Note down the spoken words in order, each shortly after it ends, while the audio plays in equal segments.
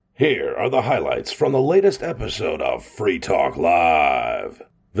Here are the highlights from the latest episode of Free Talk Live.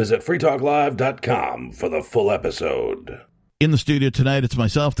 Visit freetalklive.com for the full episode. In the studio tonight, it's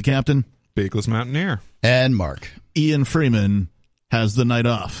myself, the captain, Beakless Mountaineer, and Mark. Ian Freeman has the night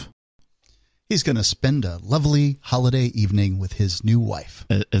off. He's going to spend a lovely holiday evening with his new wife.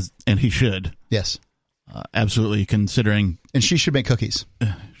 And he should. Yes. Absolutely, considering... And she should make cookies.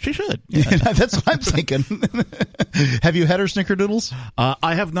 She should. Yeah. That's what I'm thinking. Have you had her snickerdoodles?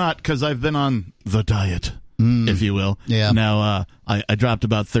 I have not, because I've been on the diet, if you will. Yeah. Now, I dropped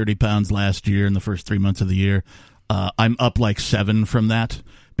about 30 pounds last year in the first 3 months of the year. I'm up like 7 from that,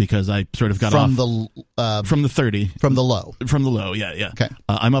 because I sort of got from off... from the 30. From the low. From the low, yeah. Okay.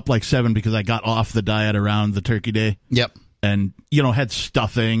 I'm up like 7 because I got off the diet around the Turkey Day. Yep. And, had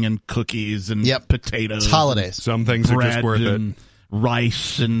stuffing and cookies and potatoes. It's holidays. Some things are just worth it.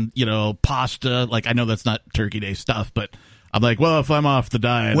 Rice and, pasta. Like, I know that's not Turkey Day stuff, but I'm like, well, if I'm off the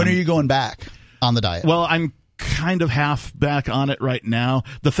diet. When are you going back on the diet? Well, I'm kind of half back on it right now.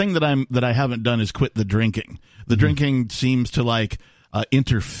 The thing that I haven't done is quit the drinking. The drinking seems to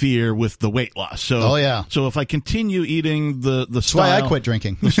interfere with the weight loss. So, So if I continue eating the style, why I quit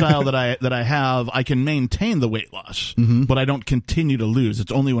drinking. the style that I have, I can maintain the weight loss, but I don't continue to lose.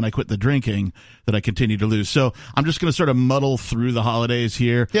 It's only when I quit the drinking that I continue to lose. So I'm just going to sort of muddle through the holidays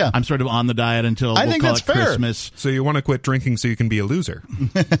here. Yeah. I'm sort of on the diet until I think that's fair. Christmas. So you want to quit drinking so you can be a loser?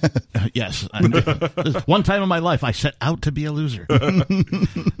 Yes. One time in my life, I set out to be a loser,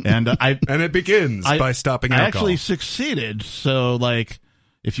 and it begins by stopping alcohol. I actually succeeded. So,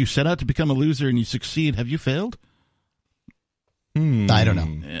 if you set out to become a loser and you succeed, have you failed? I don't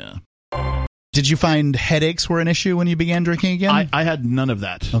know. Yeah. Did you find headaches were an issue when you began drinking again? I had none of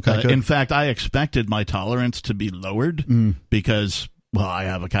that. Okay, good. In fact, I expected my tolerance to be lowered because, I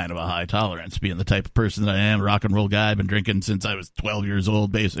have a kind of a high tolerance, being the type of person that I am, rock and roll guy. I've been drinking since I was 12 years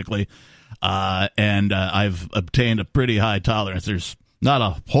old, basically. And I've obtained a pretty high tolerance. There's not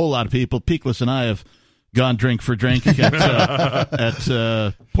a whole lot of people. Peakless and I have gone drink for drink at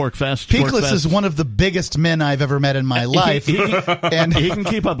Pork Fest. Peakless is one of the biggest men I've ever met in my life, and he can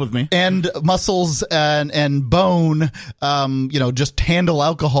keep up with me. And muscles and bone, just handle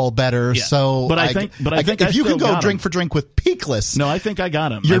alcohol better. Yeah. So, but I think if you can go drink for drink with Peakless, no, I think I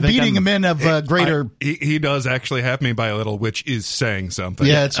got him. You're beating him in of greater. He does actually have me by a little, which is saying something.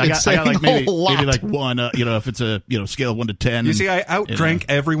 Yeah, it's saying a whole lot. Maybe one. If it's a scale of 1 to 10. You see, I outdrank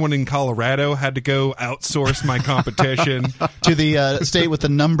everyone in Colorado. Had to go outsource my competition to the state with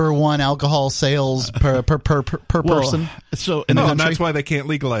the #1 alcohol sales per person. So, and that's why they can't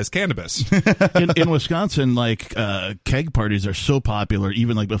legalize cannabis. in Wisconsin, keg parties are so popular,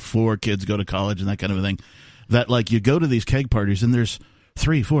 even before kids go to college and that kind of a thing, that you go to these keg parties and there's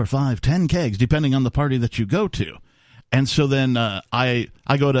 3, 4, 5, 10 kegs depending on the party that you go to. And so then I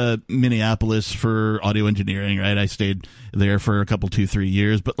go to Minneapolis for audio engineering, right? I stayed there for a couple, 2-3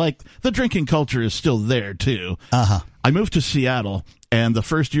 years. But, the drinking culture is still there, too. Uh-huh. I moved to Seattle, and the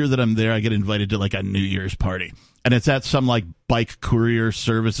first year that I'm there, I get invited to, a New Year's party. And it's at some, bike courier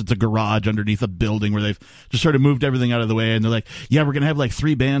service. It's a garage underneath a building where they've just sort of moved everything out of the way. And they're like, yeah, we're going to have,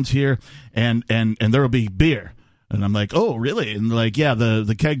 3 bands here, and there will be beer. And I'm like, oh, really? And they're like, yeah,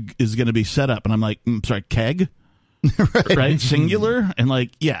 the keg is going to be set up. And I'm like, sorry, keg? right? Singular?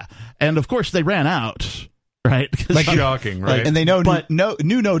 And yeah. And of course they ran out, right? Shocking, right? And they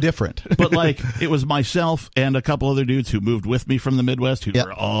knew no different. But it was myself and a couple other dudes who moved with me from the Midwest who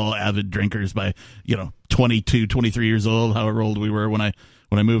were all avid drinkers by, 22, 23 years old, however old we were when I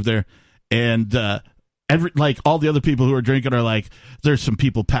moved there. And all the other people who are drinking are there's some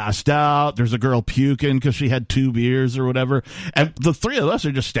people passed out. There's a girl puking because she had 2 beers or whatever. And the 3 of us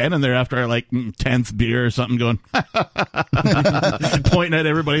are just standing there after our 10th beer or something going, pointing at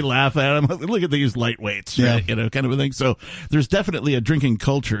everybody, laughing at them. Look at these lightweights, right? Kind of a thing. So there's definitely a drinking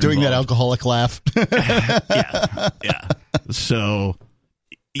culture doing involved. That alcoholic laugh. Yeah. So,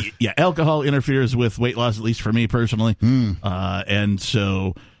 yeah, alcohol interferes with weight loss, at least for me personally. And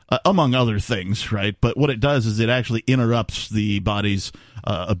so... among other things, right? But what it does is it actually interrupts the body's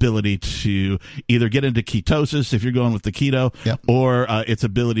ability to either get into ketosis if you're going with the keto, or its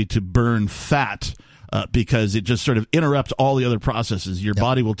ability to burn fat because it just sort of interrupts all the other processes. Your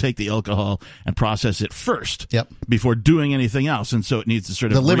body will take the alcohol and process it first before doing anything else, and so it needs to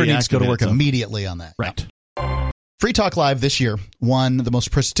sort of the liver needs to go to work itself. immediately on that. Right. Free Talk Live this year won the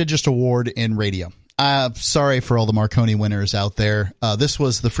most prestigious award in radio. Sorry for all the Marconi winners out there. This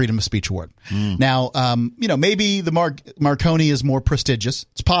was the Freedom of Speech Award. Now, maybe the Marconi is more prestigious.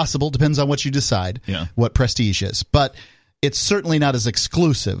 It's possible. Depends on what you decide, what prestige is. But it's certainly not as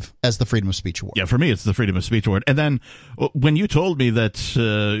exclusive as the Freedom of Speech Award. Yeah, for me, it's the Freedom of Speech Award. And then when you told me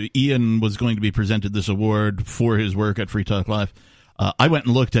that Ian was going to be presented this award for his work at Free Talk Live, I went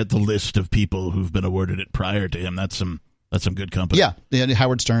and looked at the list of people who've been awarded it prior to him. That's some good company. Yeah,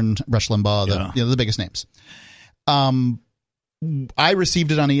 Howard Stern, Rush Limbaugh, the biggest names. I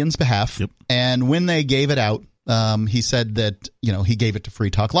received it on Ian's behalf, and when they gave it out, he said that he gave it to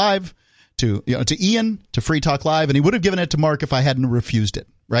Free Talk Live, to Ian, to Free Talk Live, and he would have given it to Mark if I hadn't refused it.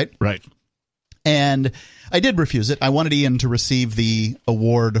 Right. And I did refuse it. I wanted Ian to receive the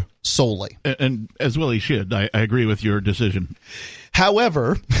award solely, and as well he should. I agree with your decision.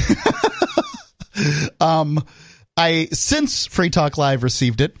 However, since Free Talk Live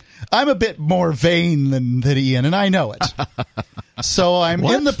received it, I'm a bit more vain than Ian, and I know it. So I'm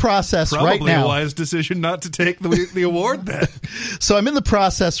in the process right now. Probably a wise decision not to take the award then. So I'm in the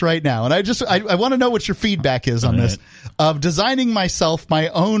process right now, and I want to know what your feedback is on this, of designing myself my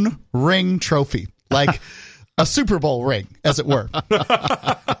own ring trophy, like a Super Bowl ring, as it were.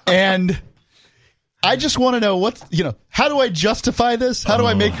 And I just want to know how do I justify this? How do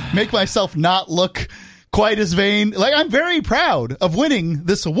I make myself not look quite as vain? Like, I'm very proud of winning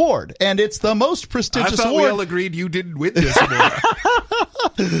this award, and it's the most prestigious award. I thought we all agreed you didn't win this award.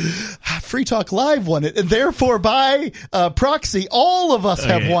 Free Talk Live won it, and therefore, by proxy, all of us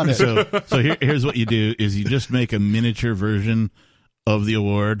have won it. So here's what you do: is you just make a miniature version of the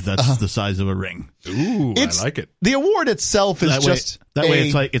award that's the size of a ring. Ooh, I like it. The award itself is that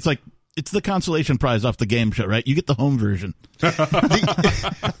way it's like it's the consolation prize off the game show, right? You get the home version.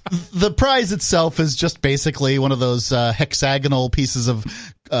 The prize itself is just basically one of those hexagonal pieces of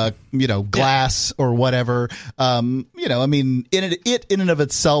glass or whatever. I mean, it in and of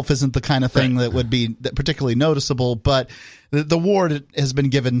itself isn't the kind of thing that would be particularly noticeable, but the award has been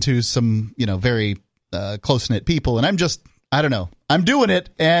given to some very close-knit people, and I don't know. I'm doing it,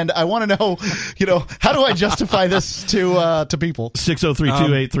 and I want to know, how do I justify this to people?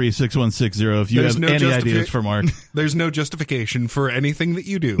 603-283-6160 if you have any ideas for Mark. There's no justification for anything that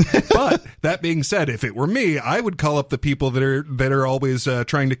you do. But that being said, if it were me, I would call up the people that are always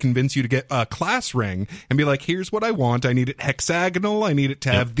trying to convince you to get a class ring and be like, here's what I want. I need it hexagonal. I need it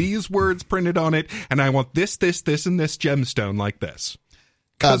to have these words printed on it, and I want this, and this gemstone like this.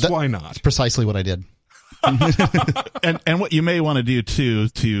 Because why not? That's precisely what I did. and what you may want to do too,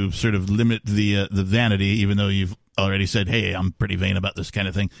 to sort of limit the vanity, even though you've already said, hey, I'm pretty vain about this kind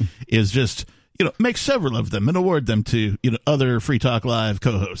of thing, is just make several of them and award them to other Free Talk Live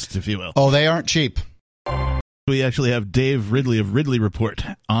co-hosts, if you will. Oh, they aren't cheap. We actually have Dave Ridley of Ridley Report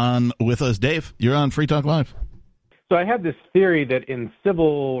on with us. Dave, you're on Free Talk Live. So I have this theory that in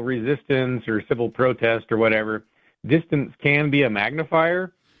civil resistance or civil protest or whatever, distance can be a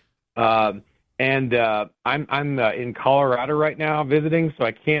magnifier. And I'm in Colorado right now visiting, so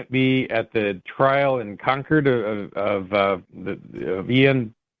I can't be at the trial in Concord of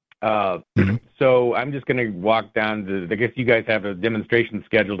Ian. So I'm just going to walk down to. I guess you guys have a demonstration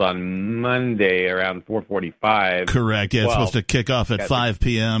scheduled on Monday around 4:45. Correct. Yeah, it's supposed to kick off at 5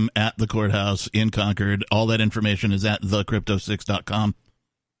 p.m. at the courthouse in Concord. All that information is at thecrypto6.com.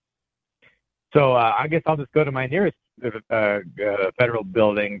 So I guess I'll just go to my nearest federal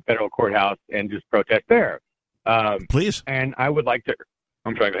building, federal courthouse, and just protest there. Please. And I would like to.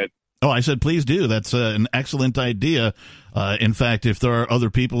 I'm sorry, go ahead. Oh, I said please do. That's an excellent idea. In fact, if there are other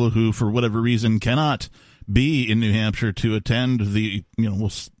people who, for whatever reason, cannot be in New Hampshire to attend the,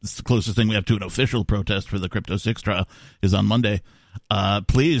 it's the closest thing we have to an official protest for the Crypto 6 trial is on Monday.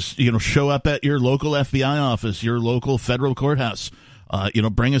 Please, show up at your local FBI office, your local federal courthouse.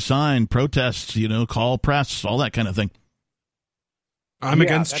 Bring a sign, protest, call press, all that kind of thing. I'm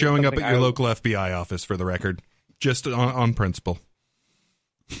against showing up at your local FBI office, for the record, just on principle.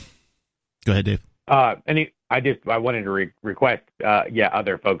 Go ahead, Dave. I wanted to request,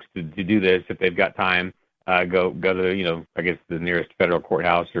 other folks to do this if they've got time. Go to, I guess the nearest federal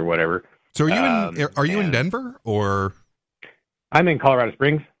courthouse or whatever. So are you in Denver or? I'm in Colorado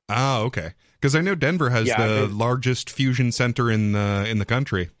Springs. Oh, okay. Because I know Denver has the largest fusion center in the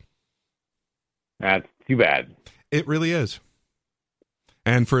country. That's too bad. It really is.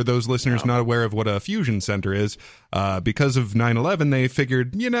 And for those listeners not aware of what a fusion center is, because of 9/11, they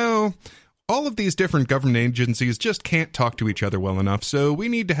figured, all of these different government agencies just can't talk to each other well enough, so we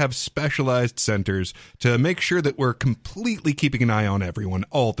need to have specialized centers to make sure that we're completely keeping an eye on everyone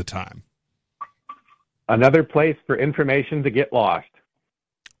all the time. Another place for information to get lost.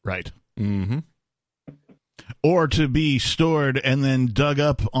 Right. Mm-hmm. Or to be stored and then dug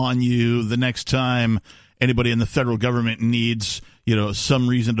up on you the next time anybody in the federal government needs, some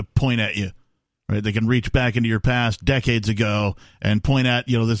reason to point at you. right? They can reach back into your past decades ago and point at,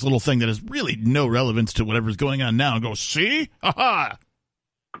 this little thing that has really no relevance to whatever's going on now and go, see? Ha-ha!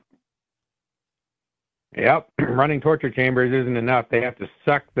 Yep. Running torture chambers isn't enough. They have to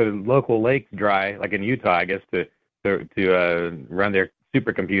suck the local lakes dry, like in Utah, I guess, to run their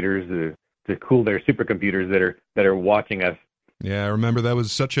supercomputers, to cool their supercomputers that are watching us. Yeah, I remember that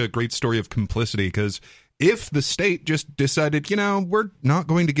was such a great story of complicity, because if the state just decided, we're not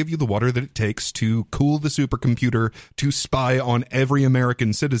going to give you the water that it takes to cool the supercomputer to spy on every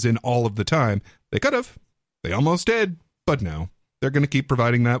American citizen all of the time, they could have. They almost did. But no, they're going to keep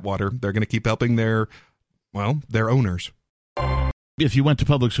providing that water. They're going to keep helping their owners. If you went to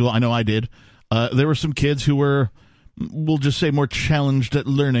public school, I know I did, there were some kids who were, we'll just say, more challenged at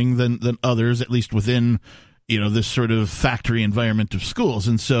learning than others, at least within, this sort of factory environment of schools.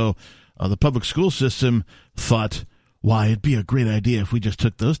 And so the public school system thought, why, it'd be a great idea if we just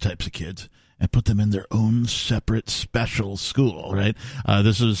took those types of kids and put them in their own separate special school, right?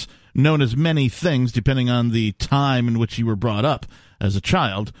 This is known as many things depending on the time in which you were brought up as a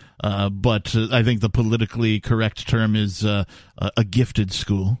child, but I think the politically correct term is a gifted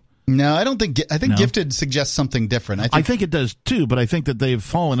school. No, I don't think. I think gifted suggests something different. I think it does too, but I think that they've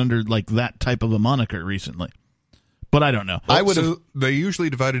fallen under like that type of a moniker recently. But I don't know. So they usually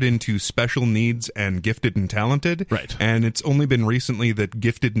divide it into special needs and gifted and talented. Right. And it's only been recently that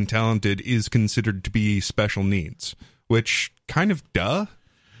gifted and talented is considered to be special needs, which kind of duh.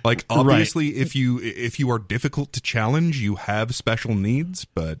 Like, obviously, right. if you are difficult to challenge, you have special needs.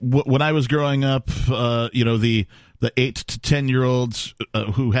 But when I was growing up, the 8 to 10-year-olds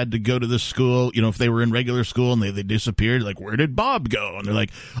who had to go to this school, if they were in regular school and they disappeared, like, where did Bob go? And they're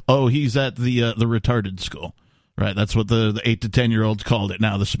like, oh, he's at the retarded school. Right, that's what the 8 to 10-year-olds called it.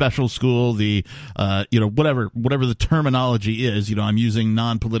 Now, the special school, the whatever the terminology is, I'm using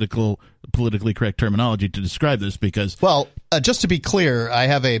politically correct terminology to describe this because... Well, just to be clear, I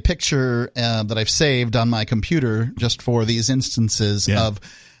have a picture that I've saved on my computer just for these instances of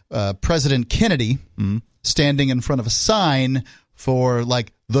President Kennedy standing in front of a sign for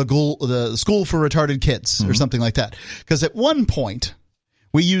like the school for retarded kids or something like that. Because at one point,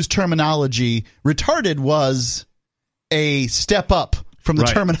 we used terminology. Retarded was a step up from the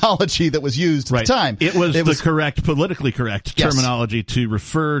terminology that was used at the time. It was politically correct terminology to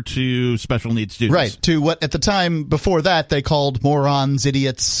refer to special needs students. Right, to what at the time before that they called morons,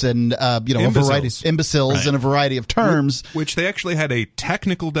 idiots, and a variety of imbeciles and a variety of terms. Which they actually had a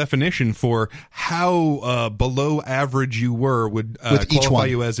technical definition for how below average you were would qualify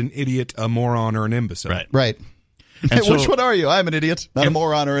you as an idiot, a moron, or an imbecile. Right. Which one are you? I'm an idiot, not a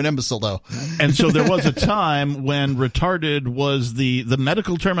moron or an imbecile, though. And so there was a time when retarded was the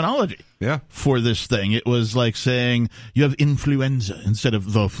medical terminology for this thing. It was like saying you have influenza instead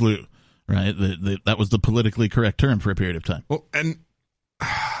of the flu, right? That was the politically correct term for a period of time. Well, and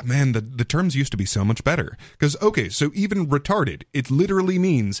man, the terms used to be so much better. Because, okay, so even retarded, it literally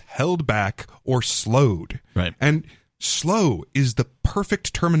means held back or slowed. Right. And slow is the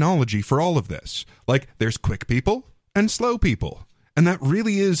perfect terminology for all of this. Like, there's quick people and slow people. And that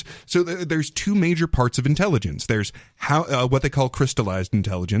really is, so there's two major parts of intelligence. There's how what they call crystallized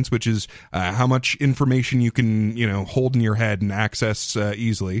intelligence, which is how much information you can, hold in your head and access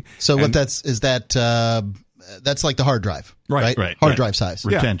easily. So that's like the hard drive, right? Hard drive size.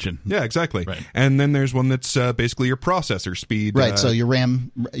 Retention. Yeah, exactly. Right. And then there's one that's basically your processor speed. Right, so your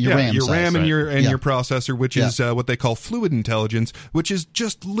RAM size, RAM and your processor, which is what they call fluid intelligence, which is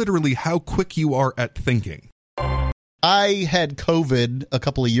just literally how quick you are at thinking. I had COVID a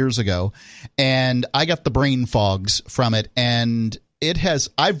couple of years ago, and I got the brain fogs from it, and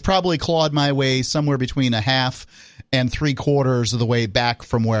I've probably clawed my way somewhere between a half and 3/4 of the way back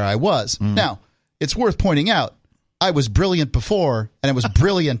from where I was. Now, it's worth pointing out, I was brilliant before, and I was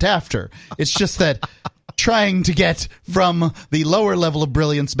brilliant after. It's just that trying to get from the lower level of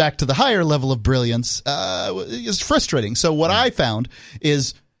brilliance back to the higher level of brilliance is frustrating. So what I found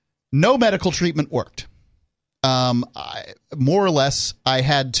is no medical treatment worked. More or less, I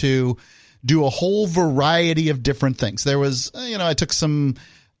had to do a whole variety of different things. There was, I took some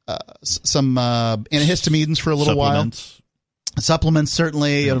antihistamines for a little while. Supplements,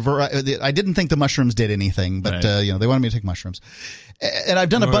 certainly. I didn't think the mushrooms did anything, but they wanted me to take mushrooms. And I've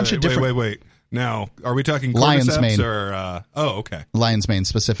done a bunch of different. Wait. Now, are we talking lion's cordyceps mane or? Okay. Lion's mane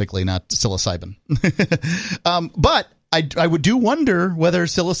specifically, not psilocybin. But I would wonder whether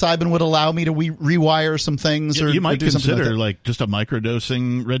psilocybin would allow me to rewire some things. Or you might do consider like just a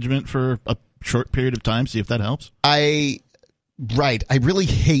microdosing regimen for a short period of time. See if that helps. I really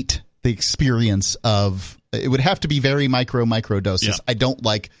hate the experience of. It would have to be very micro doses. Yeah. I don't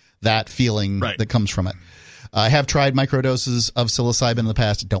like that feeling that comes from it. I have tried microdoses of psilocybin in the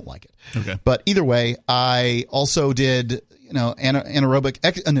past. Don't like it. Okay. But either way, I also did aerobic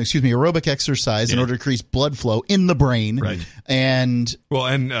exercise in order to increase blood flow in the brain. Right. And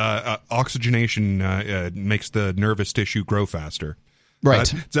oxygenation makes the nervous tissue grow faster.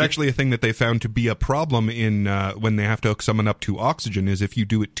 Right. It's actually a thing that they found to be a problem in when they have to hook someone up to oxygen is if you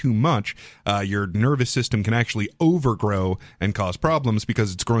do it too much, your nervous system can actually overgrow and cause problems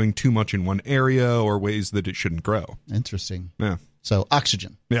because it's growing too much in one area or ways that it shouldn't grow. Interesting. Yeah. So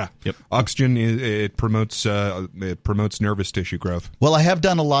oxygen. Yeah. Yep. Oxygen it promotes nervous tissue growth. Well, I have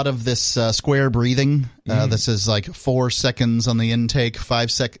done a lot of this square breathing. This is like 4 seconds on the intake,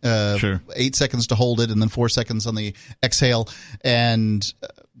 8 seconds to hold it, and then 4 seconds on the exhale. And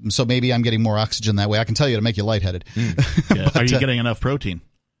so maybe I'm getting more oxygen that way. I can tell you to make you lightheaded. Yeah. Are you getting enough protein?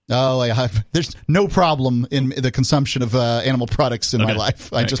 Oh, there's no problem in the consumption of animal products in my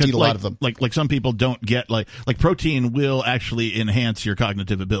life. I just eat a lot of them. Like some people don't get like protein will actually enhance your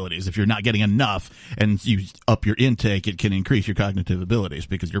cognitive abilities. If you're not getting enough and you up your intake, it can increase your cognitive abilities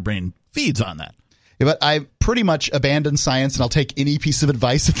because your brain feeds on that. Yeah, but I pretty much abandoned science, and I'll take any piece of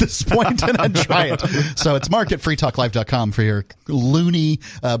advice at this point and I'd try it. So it's mark at freetalklive.com for your loony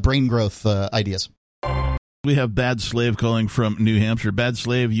brain growth ideas. We have Bad Slave calling from New Hampshire. Bad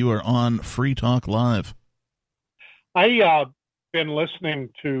Slave, you are on Free Talk Live. I've been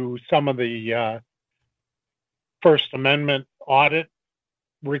listening to some of the First Amendment audit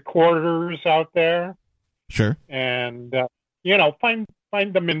recorders out there. Sure. And,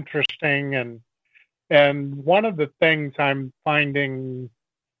 find them interesting. And one of the things I'm finding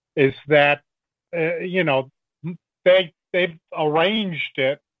is that, they've arranged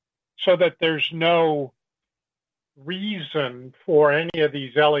it so that there's no reason for any of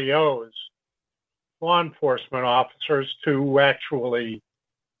these LEOs, law enforcement officers, to actually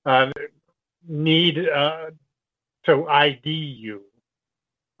need to ID you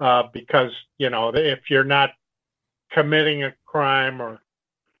because, if you're not committing a crime or,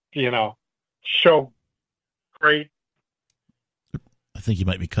 show great I think you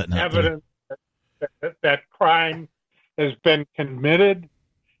might be cutting out evidence that crime has been committed,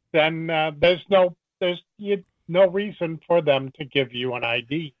 then there's no reason for them to give you an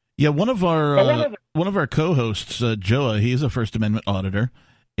ID. Yeah, one of our co-hosts, Joa, he's a First Amendment auditor,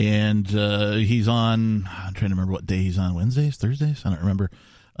 and he's on. I'm trying to remember what day he's on. Wednesdays, Thursdays, I don't remember.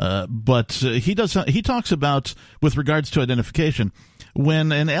 But he talks about, with regards to identification,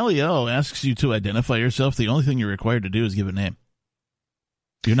 when an LEO asks you to identify yourself, the only thing you're required to do is give a name.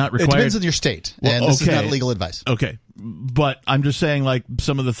 You're not required. It depends on your state, and this is not legal advice. Okay, but I'm just saying, like,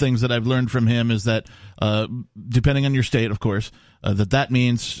 some of the things that I've learned from him is that, depending on your state, of course, that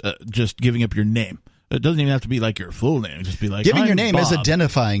means just giving up your name. It doesn't even have to be like your full name. Just be like, giving your I'm name Bob. is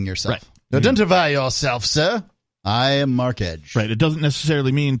identifying yourself. Right. Identify yourself, sir. I am Mark Edge. Right. It doesn't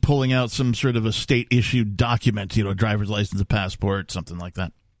necessarily mean pulling out some sort of a state-issued document, a driver's license, a passport, something like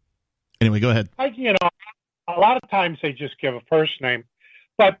that. Anyway, go ahead. A lot of times they just give a first name.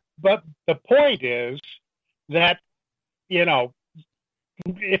 But the point is that,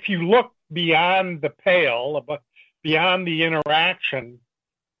 if you look beyond the pale, beyond the interaction,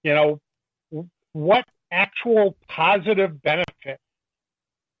 what actual positive benefit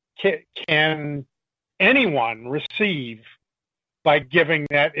can anyone receive by giving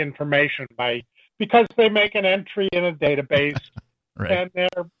that information because they make an entry in a database. Right. And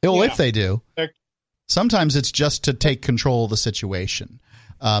if they do, sometimes it's just to take control of the situation.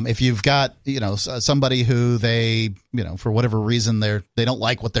 If you've got, somebody who they, for whatever reason they don't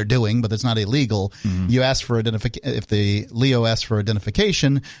like what they're doing, but it's not illegal. Mm-hmm. You ask for if the Leo asks for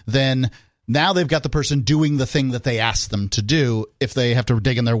identification, then now they've got the person doing the thing that they asked them to do. If they have to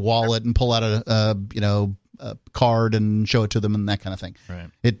dig in their wallet and pull out a card and show it to them and that kind of thing,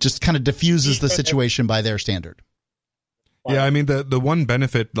 right. It just kind of diffuses the situation by their standard. Yeah, I mean, the one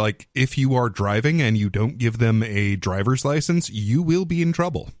benefit, like, if you are driving and you don't give them a driver's license, you will be in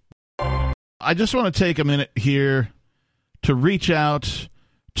trouble. I just want to take a minute here to reach out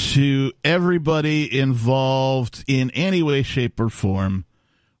to everybody involved in any way, shape, or form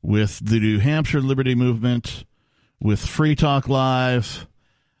with the New Hampshire Liberty Movement, with Free Talk Live,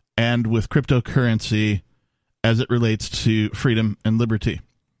 and with cryptocurrency as it relates to freedom and liberty.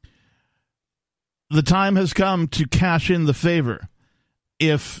 The time has come to cash in the favor.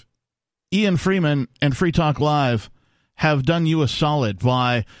 If Ian Freeman and Free Talk Live have done you a solid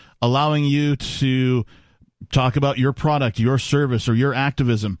by allowing you to talk about your product, your service, or your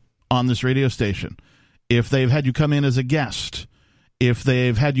activism on this radio station, if they've had you come in as a guest, if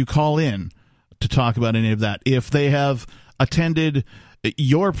they've had you call in to talk about any of that, if they have attended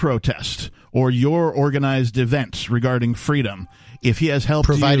your protest or your organized event regarding freedom, if he has helped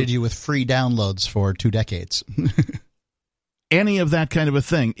provided you with free downloads for 2 decades, any of that kind of a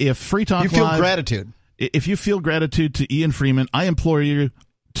thing, if Free Talk you feel Live, gratitude. If you feel gratitude to Ian Freeman, I implore you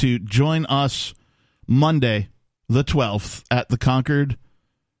to join us Monday, the 12th, at the Concord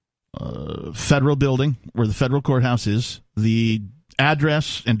Federal Building, where the federal courthouse is. The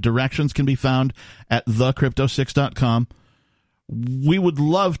address and directions can be found at thecrypto6.com. We would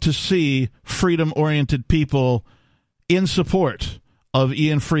love to see freedom-oriented people in support of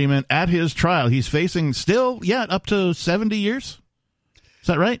Ian Freeman at his trial. He's facing still, up to 70 years. Is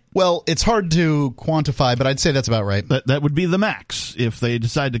that right? Well, it's hard to quantify, but I'd say that's about right. That would be the max if they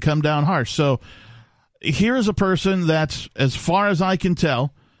decide to come down harsh. So here is a person that, as far as I can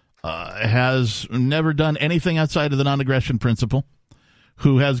tell, has never done anything outside of the non-aggression principle,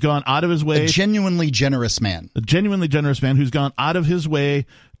 who has gone out of his way. A genuinely generous man who's gone out of his way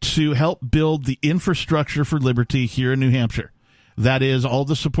to help build the infrastructure for liberty here in New Hampshire. That is all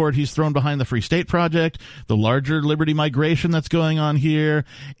the support he's thrown behind the Free State Project, the larger liberty migration that's going on here,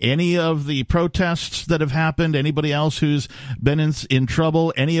 any of the protests that have happened, anybody else who's been in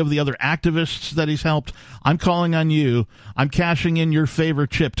trouble, any of the other activists that he's helped. I'm calling on you. I'm cashing in your favor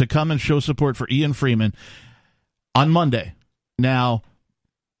chip to come and show support for Ian Freeman on Monday. Now,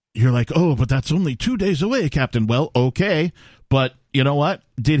 you're like, oh, but that's only 2 days away, Captain. Well, okay, but you know what?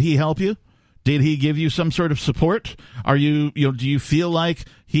 Did he help you? Did he give you some sort of support? Do you feel like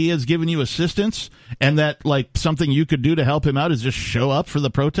he has given you assistance, and that like something you could do to help him out is just show up for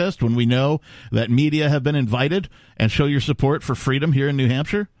the protest when we know that media have been invited and show your support for freedom here in New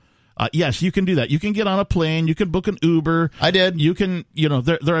Hampshire? Yes, you can do that. You can get on a plane. You can book an Uber. I did. You can,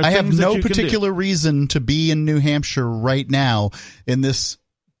 there are. I things have no that you particular can do. reason to be in New Hampshire right now in this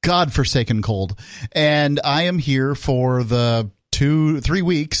godforsaken cold, and I am here for the 3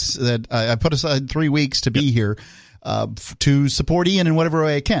 weeks that I put aside 3 weeks to be here to support Ian in whatever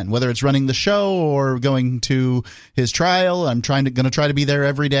way I can, whether it's running the show or going to his trial. I'm going to try to be there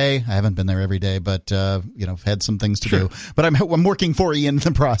every day. I haven't been there every day, but had some things to do. But I'm working for Ian in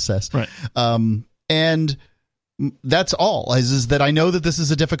the process. Right. And that's all. Is that I know that this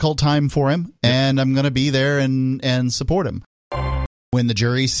is a difficult time for him, and I'm going to be there and support him. When the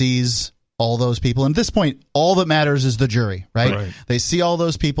jury sees all those people, and at this point, all that matters is the jury, right? They see all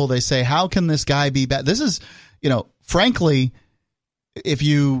those people. They say, how can this guy be bad? This is, frankly,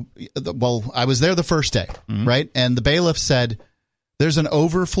 I was there the first day, right? And the bailiff said, there's an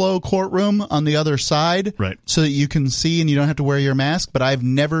overflow courtroom on the other side, right, so that you can see and you don't have to wear your mask. But I've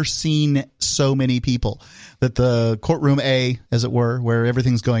never seen so many people. That the courtroom A, as it were, where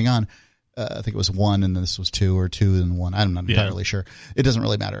everything's going on, I think it was 1 and this was 2, or 2 and 1. I'm not entirely sure. It doesn't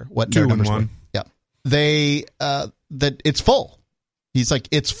really matter what 2 numbers and 1. were. Yeah, that it's full. He's like,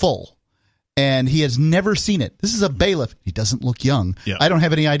 it's full, and he has never seen it. This is a bailiff. He doesn't look young. Yeah. I don't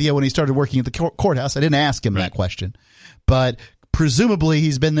have any idea when he started working at the courthouse. I didn't ask him that question, but presumably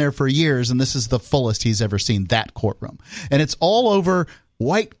he's been there for years, and this is the fullest he's ever seen that courtroom, and it's all over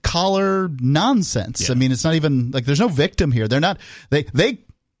white collar nonsense. Yeah. I mean, it's not even like there's no victim here. They're not. They.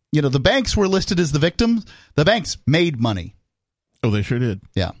 The banks were listed as the victims. The banks made money. Oh, they sure did.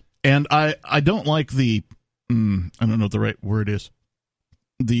 Yeah. And I don't like the, I don't know what the right word is,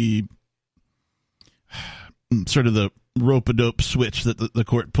 the sort of the rope-a-dope switch that the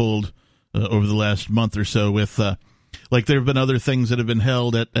court pulled over the last month or so with, like there have been other things that have been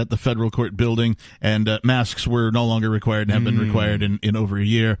held at the federal court building, and masks were no longer required and have been required in over a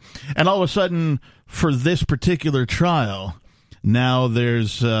year. And all of a sudden, for this particular trial, now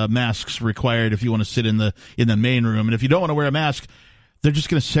there's masks required if you want to sit in the main room, and if you don't want to wear a mask, they're just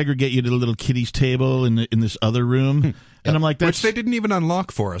going to segregate you to the little kiddies table in this other room. And I'm like, which they didn't even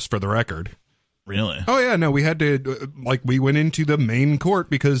unlock for us, for the record. Really? Oh yeah, no, we had to we went into the main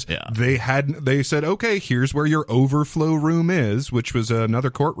court because they said, okay, here's where your overflow room is, which was another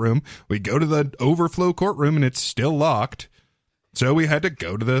courtroom. We go to the overflow courtroom and it's still locked, so we had to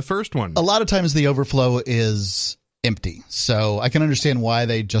go to the first one. A lot of times the overflow is empty, so I can understand why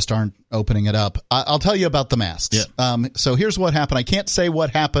they just aren't opening it up. I'll tell you about the masks. So here's what happened. I can't say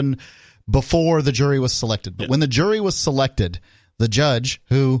what happened before the jury was selected, but when the jury was selected, the judge,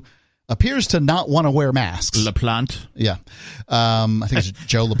 who appears to not want to wear masks, LaPlante. Yeah, I think it's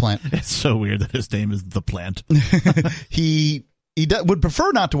Joe LaPlante. It's so weird that his name is The Plant. He would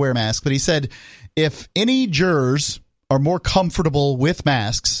prefer not to wear masks, but he said if any jurors are more comfortable with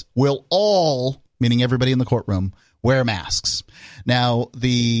masks, we'll all, meaning everybody in the courtroom, wear masks. Now,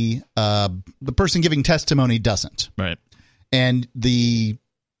 the person giving testimony doesn't. Right. And the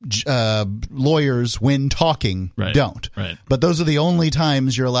lawyers, when talking, don't. Right. But those are the only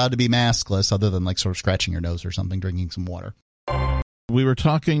times you're allowed to be maskless, other than like sort of scratching your nose or something, drinking some water. We were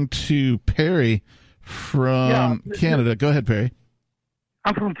talking to Perry from Canada. Go ahead, Perry.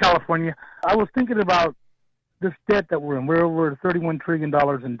 I'm from California. I was thinking about this debt that we're in. We're over $31 trillion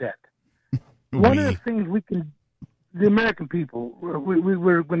in debt. One of the things the American people,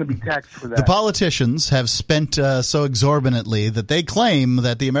 we're going to be taxed for that. The politicians have spent so exorbitantly that they claim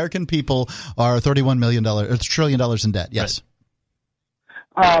that the American people are $31 trillion in debt. Yes.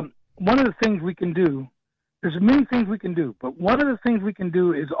 One of the things we can do, there's many things we can do, but one of the things we can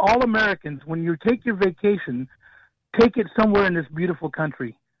do is all Americans, when you take your vacation, take it somewhere in this beautiful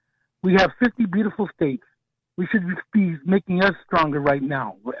country. We have 50 beautiful states. We should be making us stronger right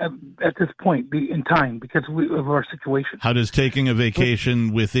now at this point in time because of our situation. How does taking a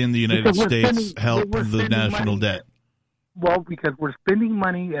vacation within the United States help the national debt? Well, because we're spending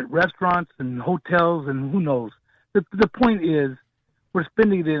money at restaurants and hotels and who knows. The point is we're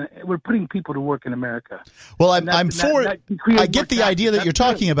putting people to work in America. Well, I get the idea that you're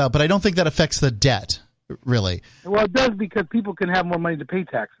talking about, but I don't think that affects the debt. Really? Well, it does because people can have more money to pay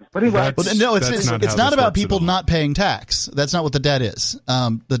taxes. But anyway, it's not about people not paying tax. That's not what the debt is.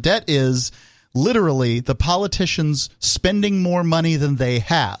 The debt is literally the politicians spending more money than they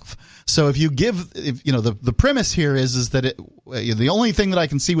have. So if the premise here is that the only thing that I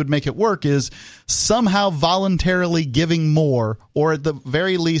can see would make it work is somehow voluntarily giving more, or at the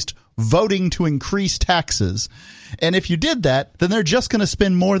very least voting to increase taxes. And if you did that, then they're just going to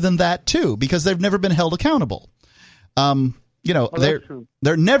spend more than that too, because they've never been held accountable.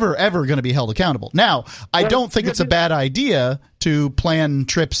 They're never ever going to be held accountable. Now, I don't think it's a bad idea to plan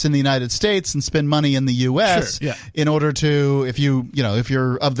trips in the United States and spend money in the U.S. In order to, if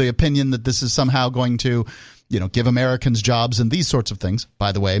you're of the opinion that this is somehow going to, give Americans jobs and these sorts of things.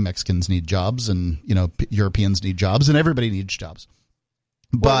 By the way, Mexicans need jobs, and Europeans need jobs, and everybody needs jobs.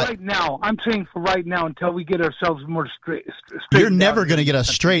 But right now, I'm saying for right now, until we get ourselves more straight. You're never going to get us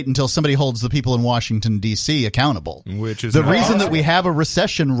straight until somebody holds the people in Washington, D.C. accountable. Which is the reason that we have a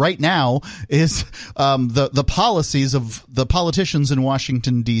recession right now is the policies of the politicians in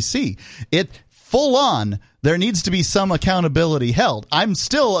Washington, D.C. Full on, there needs to be some accountability held. I'm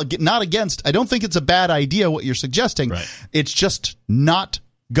still not against. I don't think it's a bad idea what you're suggesting. Right. It's just not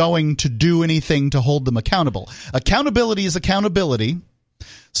going to do anything to hold them accountable. Accountability is accountability.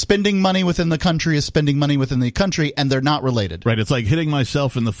 Spending money within the country is spending money within the country, and they're not related. Right. It's like hitting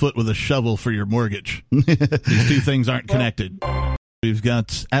myself in the foot with a shovel for your mortgage. These two things aren't connected. We've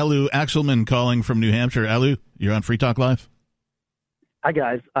got Alu Axelman calling from New Hampshire. Alu, you're on Free Talk Live. Hi,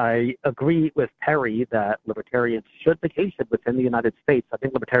 guys. I agree with Perry that libertarians should vacation within the United States. I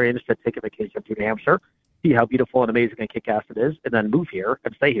think libertarians should take a vacation to New Hampshire, see how beautiful and amazing and kick-ass it is, and then move here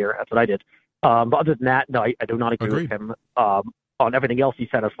and stay here. That's what I did. But other than that, no, I do not agree with him on everything else he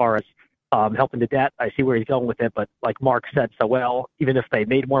said as far as helping the debt. I see where he's going with it, but like Mark said so well, even if they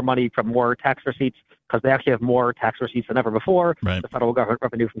made more money from more tax receipts, because they actually have more tax receipts than ever before, right. The federal government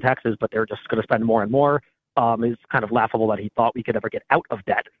revenue from taxes, but they're just going to spend more and more. Is kind of laughable that he thought we could ever get out of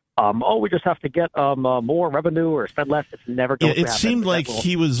debt. We just have to get more revenue or spend less. It's never going to happen. It seemed like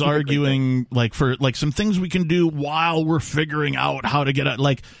he was arguing for some things we can do while we're figuring out how to get out.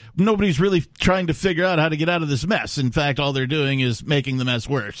 Like nobody's really trying to figure out how to get out of this mess. In fact, all they're doing is making the mess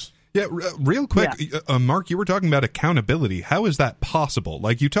worse. Yeah, real quick, Mark, you were talking about accountability. How is that possible?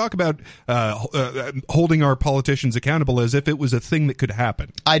 Like you talk about holding our politicians accountable as if it was a thing that could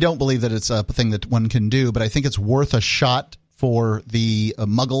happen. I don't believe that it's a thing that one can do, but I think it's worth a shot for the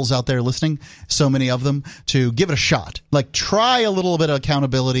muggles out there listening, so many of them, to give it a shot. Like try a little bit of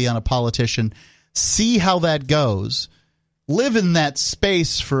accountability on a politician, see how that goes, live in that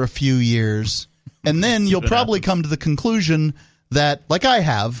space for a few years, and then you'll probably come to the conclusion that, like I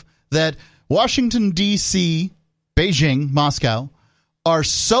have, that Washington, D.C., Beijing, Moscow are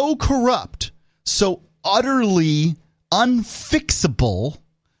so corrupt, so utterly unfixable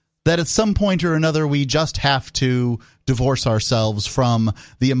that at some point or another we just have to divorce ourselves from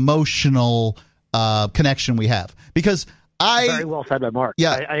the emotional connection we have. Because very well said by Mark.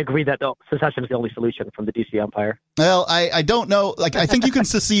 Yeah. I agree that secession is the only solution from the D.C. empire. Well, I don't know. Like I think you can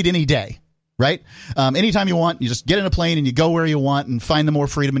secede any day. Right? Anytime you want, you just get in a plane and you go where you want and find the more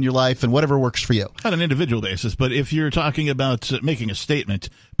freedom in your life and whatever works for you. On an individual basis, but if you're talking about making a statement,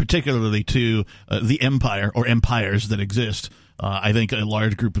 particularly to the empire or empires that exist, I think a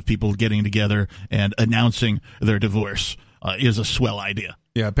large group of people getting together and announcing their divorce is a swell idea.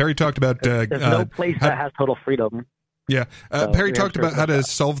 Yeah, Perry talked about... There's no place that has total freedom Yeah. Perry talked about how to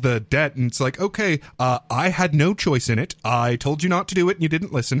solve the debt, and it's like, okay, I had no choice in it. I told you not to do it, and you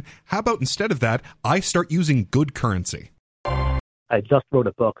didn't listen. How about instead of that, I start using good currency? I just wrote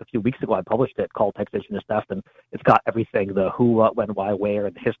a book a few weeks ago. I published it called Taxation is Theft, and it's got everything, the who, what, when, why, where,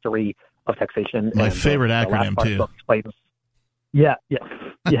 and the history of taxation. My and favorite acronym, too. Explains,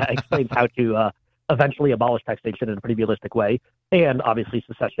 explains how to eventually abolish taxation in a pretty realistic way. And obviously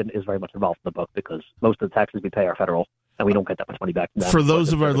secession is very much involved in the book because most of the taxes we pay are federal, and we don't get that much money back from them. For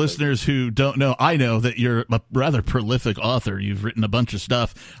those of our listeners who don't know, I know that you're a rather prolific author. You've written a bunch of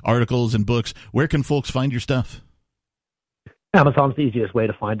stuff, articles and books. Where can folks find your stuff? Amazon's the easiest way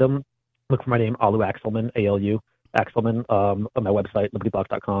to find them. Look for my name, Alu Axelman, A-L-U, Axelman, on my website,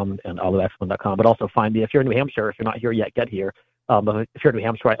 libertyblock.com and aluaxelman.com. But also find me, if you're in New Hampshire, if you're not here yet, get here. But if you're in New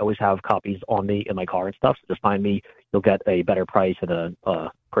Hampshire, I always have copies on me in my car and stuff. So just find me. You'll get a better price and a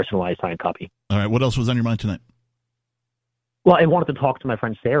personalized signed copy. All right. What else was on your mind tonight? Well, I wanted to talk to my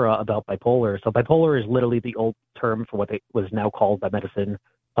friend Sarah about bipolar. So bipolar is literally the old term for what was now called by medicine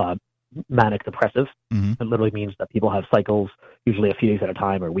manic depressive. Mm-hmm. It literally means that people have cycles, usually a few days at a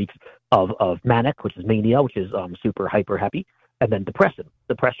time or weeks, of manic, which is mania, which is super hyper happy, and then depression.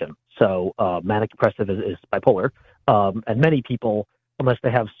 So manic depressive is bipolar. And many people, unless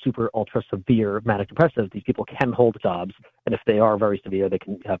they have super ultra severe manic depressive, these people can hold jobs. And if they are very severe, they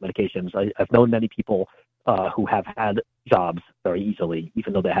can have medications. I've known many people who have had jobs very easily,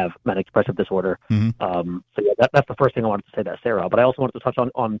 even though they have manic depressive disorder. Mm-hmm. So yeah, that's the first thing I wanted to say to Sarah. But I also wanted to touch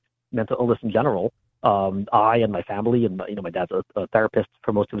on mental illness in general. I and my family, and my dad's a therapist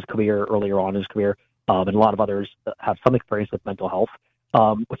for most of his career, earlier on in his career, and a lot of others have some experience with mental health.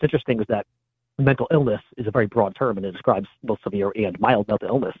 What's interesting is that mental illness is a very broad term, and it describes both severe and mild mental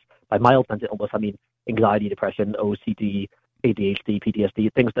illness. By mild mental illness, I mean anxiety, depression, OCD, ADHD,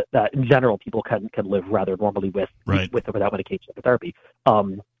 PTSD, things that in general people can live rather normally with or without medication or therapy.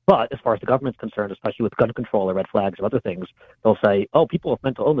 But as far as the government's concerned, especially with gun control or red flags or other things, they'll say, oh, people with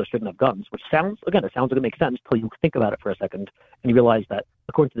mental illness shouldn't have guns, which sounds like it makes sense until you think about it for a second and you realize that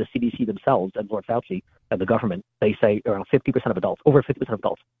according to the CDC themselves and Lord Fauci and the government, they say around 50% of adults, over 50% of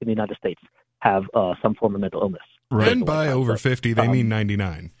adults in the United States have some form of mental illness. Right. And by over 50, they mean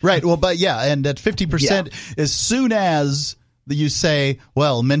 99. Right. Well, but yeah, and at 50%, as soon as you say,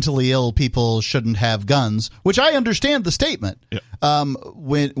 well, mentally ill people shouldn't have guns, which I understand the statement. Yeah.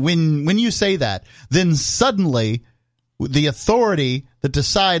 When you say that, then suddenly the authority that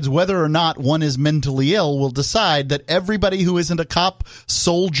decides whether or not one is mentally ill will decide that everybody who isn't a cop,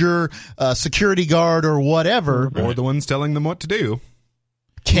 soldier, security guard, or whatever, or the ones telling them what to do,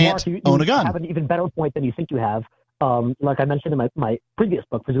 can't own a gun. You have an even better point than you think you have. Like I mentioned in my previous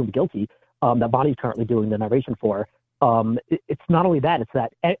book, Presumed Guilty, that Bonnie's currently doing the narration for. It's not only that, it's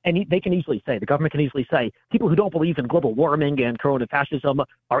that, and they can easily say, the government can easily say, people who don't believe in global warming and corona fascism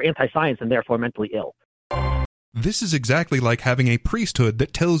are anti-science and therefore mentally ill. This is exactly like having a priesthood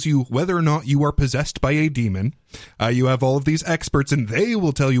that tells you whether or not you are possessed by a demon. You have all of these experts, and they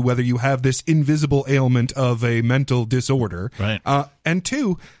will tell you whether you have this invisible ailment of a mental disorder. Right. And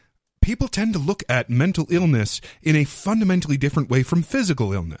two, people tend to look at mental illness in a fundamentally different way from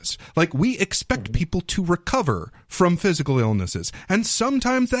physical illness. Like, we expect people to recover from physical illnesses, and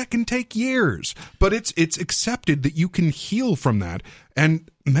sometimes that can take years, but it's accepted that you can heal from that,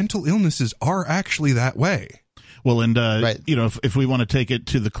 and mental illnesses are actually that way. Well, and, if we want to take it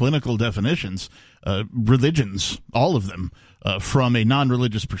to the clinical definitions, religions, all of them, from a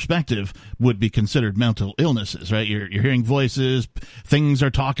non-religious perspective, would be considered mental illnesses, right? You're hearing voices, things are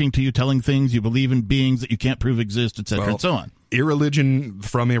talking to you, telling things, you believe in beings that you can't prove exist, et cetera, and so on. Irreligion,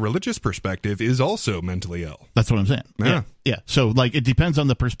 from a religious perspective, is also mentally ill. That's what I'm saying. Yeah. So, it depends on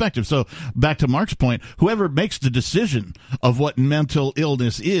the perspective. So, back to Mark's point, whoever makes the decision of what mental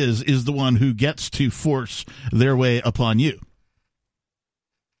illness is the one who gets to force their way upon you.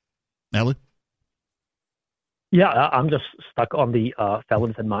 Ellie? Yeah, I'm just stuck on the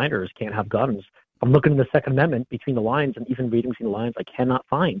felons and minors can't have guns. I'm looking in the Second Amendment between the lines, and even reading between the lines, I cannot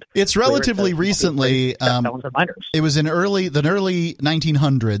find. It's relatively recently. It was in the early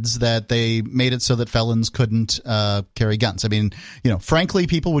 1900s that they made it so that felons couldn't carry guns. I mean, frankly,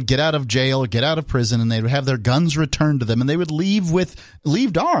 people would get out of jail or get out of prison, and they would have their guns returned to them, and they would leave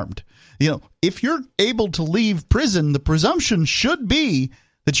armed. If you're able to leave prison, the presumption should be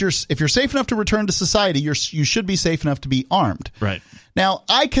that if you're safe enough to return to society, you should be safe enough to be armed. Right. Now,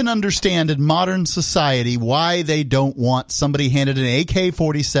 I can understand in modern society why they don't want somebody handed an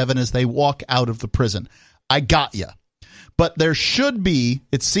AK-47 as they walk out of the prison. I got you. But there should be,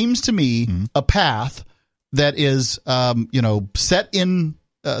 it seems to me, a path that is, set in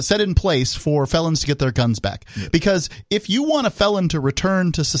in place for felons to get their guns back. Yeah. Because if you want a felon to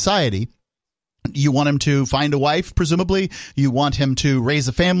return to society, you want him to find a wife, presumably. You want him to raise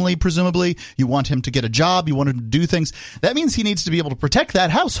a family, presumably. You want him to get a job. You want him to do things. That means he needs to be able to protect that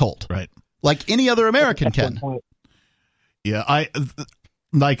household, right? Like any other American can. Yeah,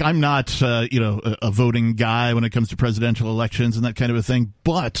 I'm not, a voting guy when it comes to presidential elections and that kind of a thing.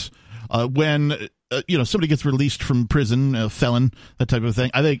 But when somebody gets released from prison, a felon, that type of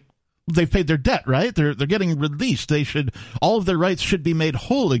thing, I think they've paid their debt, right? They're getting released. All of their rights should be made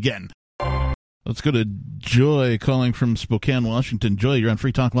whole again. Let's go to Joy calling from Spokane, Washington. Joy, you're on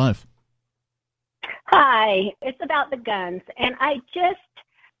Free Talk Live. Hi. It's about the guns. And I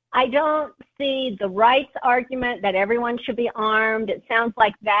don't see the rights argument that everyone should be armed. It sounds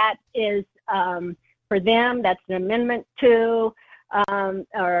like that is for them. That's an Amendment 2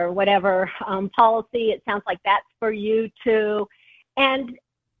 or whatever policy. It sounds like that's for you too. And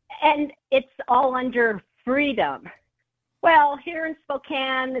it's all under freedom. Well, here in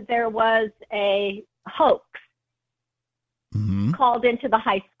Spokane, there was a hoax called into the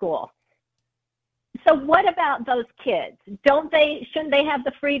high school. So what about those kids? Shouldn't they have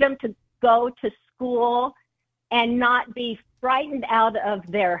the freedom to go to school and not be frightened out of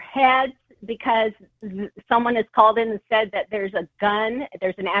their heads because someone has called in and said that there's a gun,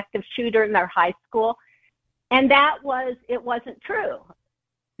 there's an active shooter in their high school? And it wasn't true.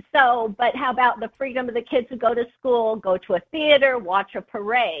 So, but how about the freedom of the kids who go to school, go to a theater, watch a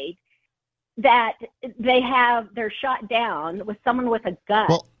parade, that they're shot down with someone with a gun?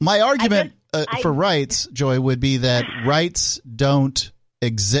 Well, my argument for rights, Joy, would be that rights don't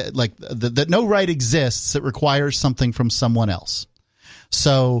exist, like that no right exists that requires something from someone else.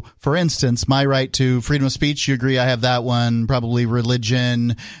 So, for instance, my right to freedom of speech, you agree I have that one, probably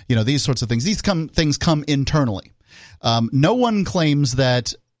religion, these sorts of things. These things come internally. No one claims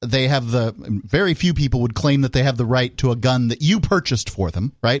that they have very few people would claim that they have the right to a gun that you purchased for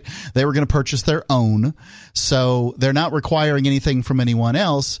them, right? They were going to purchase their own. So they're not requiring anything from anyone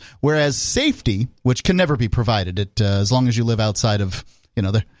else. Whereas safety, which can never be provided as long as you live outside of,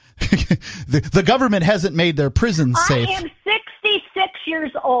 the government hasn't made their prisons safe. I am 66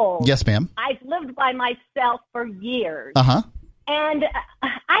 years old. Yes, ma'am. I've lived by myself for years. Uh-huh. And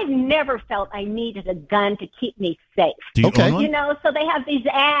I've never felt I needed a gun to keep me safe. Do you own one? So they have these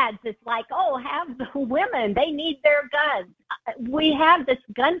ads. It's like, have the women. They need their guns. We have this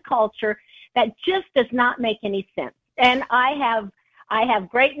gun culture that just does not make any sense. And I have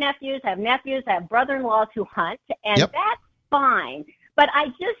great nephews. I have brother-in-laws who hunt, and that's fine. But I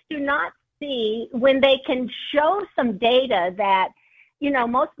just do not see when they can show some data that,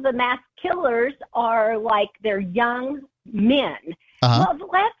 most of the mass killers are like they're young men. Uh-huh. Well,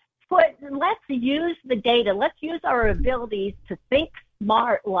 let's use the data. Let's use our abilities to think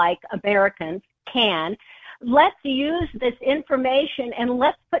smart like Americans can. Let's use this information and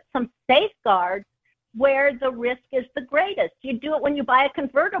let's put some safeguards where the risk is the greatest. You do it when you buy a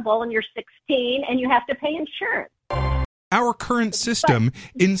convertible and you're 16 and you have to pay insurance. Our current system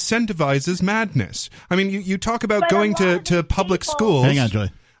incentivizes madness. I mean, you talk about going to public schools. Hang on, Joy.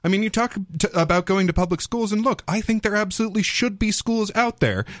 I mean, you talk about going to public schools, and look, I think there absolutely should be schools out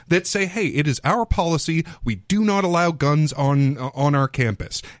there that say, hey, it is our policy. We do not allow guns on our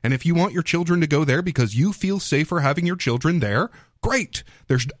campus. And if you want your children to go there because you feel safer having your children there, great.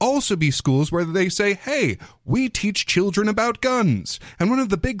 There should also be schools where they say, hey, we teach children about guns. And one of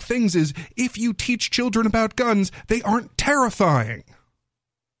the big things is if you teach children about guns, they aren't terrifying.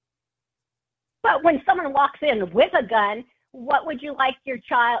 But when someone walks in with a gun, what would you like your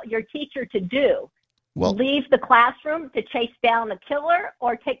teacher to do? Well, leave the classroom to chase down the killer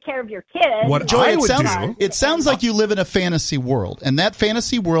or take care of your kids? What Joy, I would do. It sounds like you live in a fantasy world, and that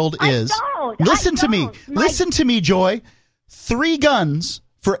fantasy world is. Listen to me, Joy. 3 guns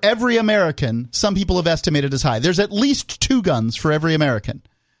for every American. Some people have estimated as high. There's at least 2 guns for every American.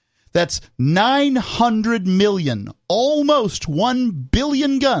 That's 900 million, almost 1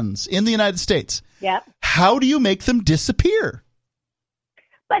 billion guns in the United States. Yep. How do you make them disappear?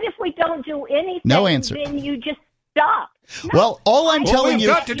 But if we don't do anything, no answer. Then you just stop. No, well, all I'm telling we've you,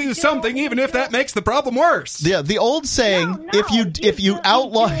 got to do something, even if that makes the problem worse. Yeah, the old saying, if you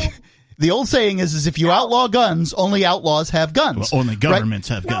outlaw. The old saying is if you outlaw guns, only outlaws have guns. Well, only governments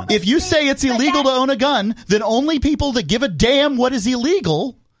have guns. If you say it's illegal to own a gun, then only people that give a damn what is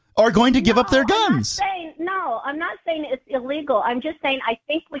illegal are going to give up their guns. I'm not saying it's illegal. I'm just saying I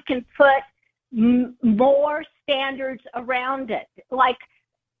think we can put more standards around it, like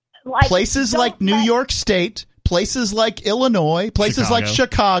places like New York State, places like Illinois, places like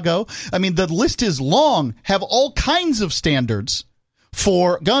Chicago. I mean, the list is long. Have all kinds of standards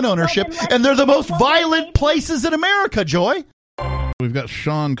for gun ownership, and they're the most violent places in America, Joy. We've got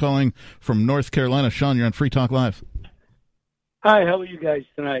Sean calling from North Carolina. Sean, you're on Free Talk Live. Hi, how are you guys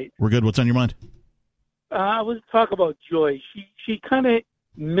tonight? We're good. What's on your mind? I was talking about Joy. She kind of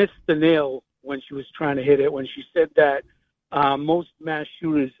missed the nail when she was trying to hit it when she said that most mass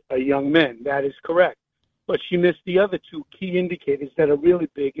shooters are young men. That is correct. But she missed the other two key indicators that are really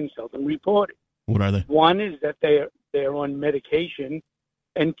big and seldom reported. What are they? One is that they're on medication,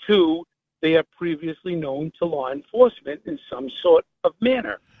 and two, they are previously known to law enforcement in some sort of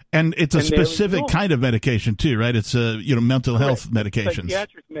manner. And it's a specific kind of medication too, right? It's mental health medications.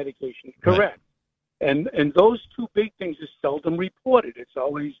 Psychiatric medications, correct. Right. And those two big things are seldom reported.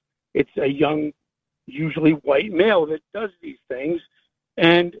 It's a young, usually white male that does these things,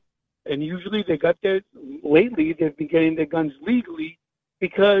 and usually lately they've been getting their guns legally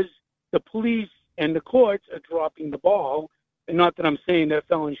because the police and the courts are dropping the ball. And not that I'm saying that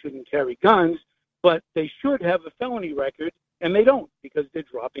felons shouldn't carry guns, but they should have a felony record, and they don't because they're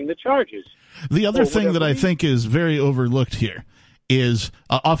dropping the charges. The other thing that I think is very overlooked here is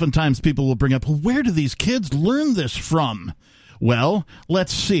oftentimes people will bring up, well, where do these kids learn this from? Well,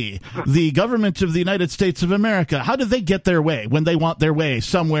 let's see. The government of the United States of America, how do they get their way when they want their way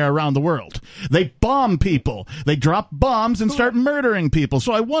somewhere around the world? They bomb people. They drop bombs and start murdering people.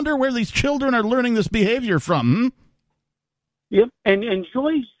 So I wonder where these children are learning this behavior from. Yep, and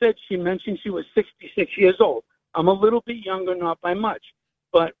Joy said she mentioned she was 66 years old. I'm a little bit younger, not by much.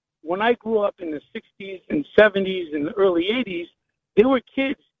 But when I grew up in the 60s and 70s and the early 80s, there were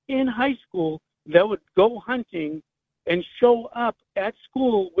kids in high school that would go hunting and show up at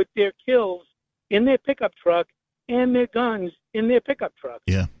school with their kills in their pickup truck and their guns in their pickup truck.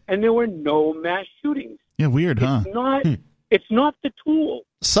 Yeah. And there were no mass shootings. Yeah, weird, huh? It's not the tool.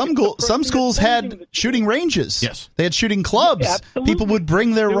 Some schools had shooting ranges. Yes. They had shooting clubs. Absolutely. People would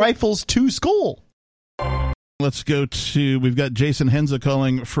bring their rifles to school. We've got Jason Henza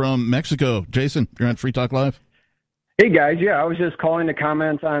calling from Mexico. Jason, you're on Free Talk Live. Hey, guys. Yeah, I was just calling to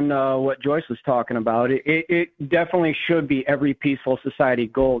comment on what Joyce was talking about. It definitely should be every peaceful society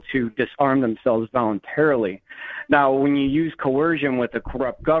goal to disarm themselves voluntarily. Now, when you use coercion with a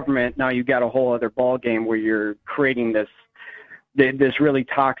corrupt government, now you've got a whole other ballgame where you're creating this really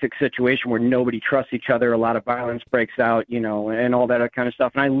toxic situation where nobody trusts each other, a lot of violence breaks out, and all that kind of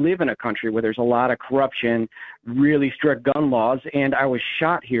stuff. And I live in a country where there's a lot of corruption, really strict gun laws, and I was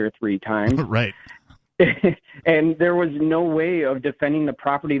shot here 3 times. Right. And there was no way of defending the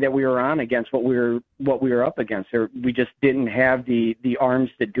property that we were on against what we were up against. We just didn't have the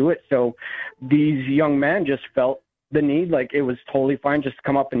arms to do it. So these young men just felt the need, like it was totally fine just to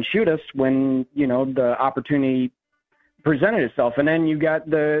come up and shoot us when, the opportunity presented itself. And then you got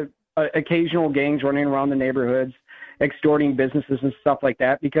the occasional gangs running around the neighborhoods, extorting businesses and stuff like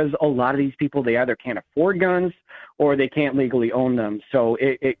that, because a lot of these people, they either can't afford guns or they can't legally own them. So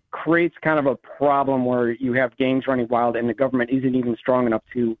it creates kind of a problem where you have gangs running wild and the government isn't even strong enough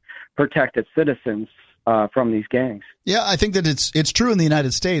to protect its citizens from these gangs. Yeah, I think that it's true in the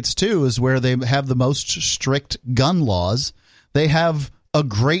United States, too, is where they have the most strict gun laws. They have a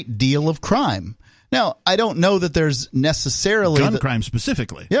great deal of crime. Now, I don't know that there's necessarily gun crime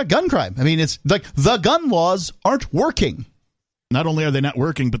specifically. Yeah, gun crime. I mean, it's like the gun laws aren't working. Not only are they not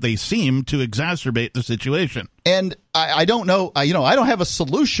working, but they seem to exacerbate the situation. And I don't know, I don't have a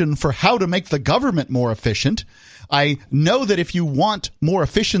solution for how to make the government more efficient. I know that if you want more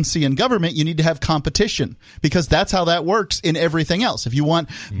efficiency in government, you need to have competition, because that's how that works in everything else. If you want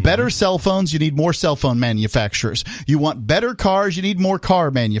better cell phones, you need more cell phone manufacturers. You want better cars, you need more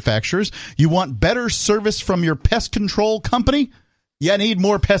car manufacturers. You want better service from your pest control company, you need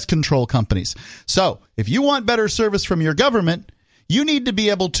more pest control companies. So if you want better service from your government, you need to be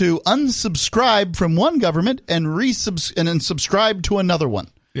able to unsubscribe from one government and then subscribe to another one.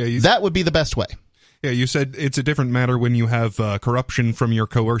 Yeah, that would be the best way. Yeah, you said it's a different matter when you have corruption from your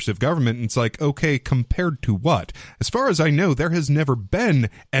coercive government. And it's like, okay, compared to what? As far as I know, there has never been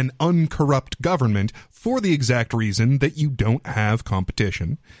an uncorrupt government for the exact reason that you don't have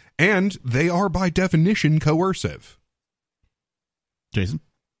competition. And they are by definition coercive. Jason?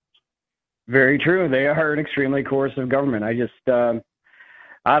 Very true. They are an extremely coercive government. I just,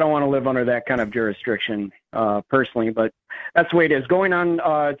 I don't want to live under that kind of jurisdiction personally, but that's the way it is. Going on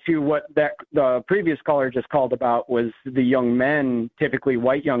to what the previous caller just called about was the young men, typically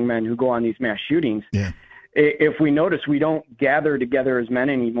white young men who go on these mass shootings. Yeah. If we notice, we don't gather together as men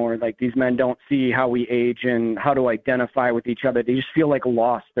anymore. Like, these men don't see how we age and how to identify with each other. They just feel like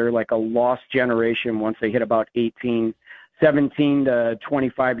lost. They're like a lost generation once they hit about 17 to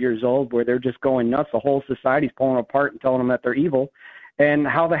 25 years old, where they're just going nuts. The whole society's pulling apart and telling them that they're evil. And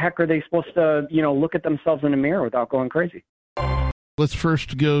how the heck are they supposed to, look at themselves in the mirror without going crazy? Let's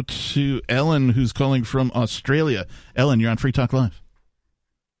first go to Ellen, who's calling from Australia. Ellen, you're on Free Talk Live.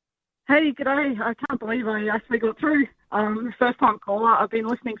 Hey, g'day. I can't believe I actually got through. First time caller. I've been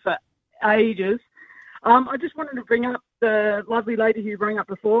listening for ages. I just wanted to bring up the lovely lady who rang up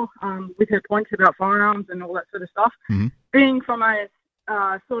before with her points about firearms and all that sort of stuff. Mm-hmm. Being from a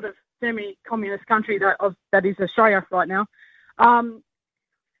sort of semi-communist country that is Australia right now, our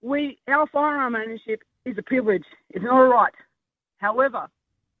firearm ownership is a privilege. It's not a right. However,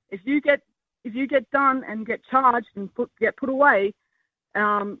 if you get done and get charged and get put away,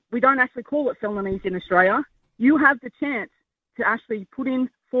 we don't actually call it felonies in Australia. You have the chance to actually put in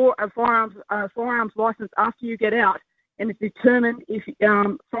for a firearms license after you get out, and it's determined if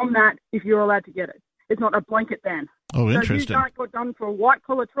from that if you're allowed to get it. It's not a blanket ban. Oh, so interesting. if you don't get done for a white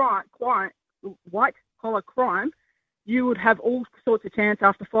collar crime, you would have all sorts of chance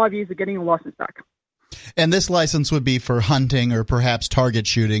after 5 years of getting a license back. And this license would be for hunting or perhaps target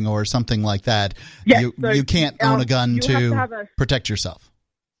shooting or something like that. Yes, you can't own a gun to protect yourself.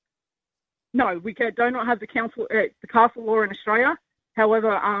 No, we do not have the castle law in Australia.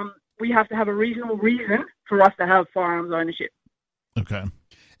 However, we have to have a reasonable reason for us to have firearms ownership. Okay.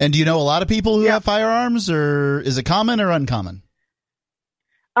 And do you know a lot of people who have firearms, or is it common or uncommon?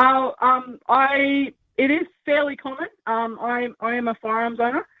 It is fairly common. I am a firearms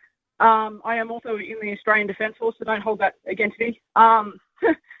owner. I am also in the Australian Defence Force, so don't hold that against me.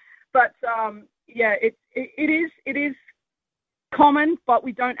 But it is common, but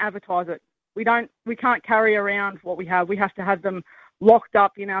we don't advertise it. We can't carry around what we have. We have to have them locked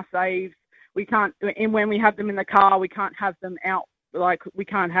up in our safes. We can't, and when we have them in the car, we can't have them out. Like we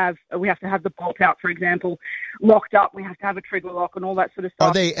have to have the bolt out, for example, locked up. We have to have a trigger lock and all that sort of stuff.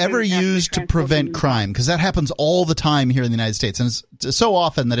 Are they ever used to prevent crime? Because that happens all the time here in the United States, and it's so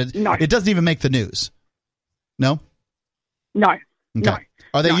often that it doesn't even make the news. No? No. Okay. No.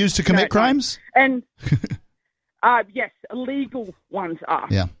 Are they used to commit crimes? And yes, illegal ones are.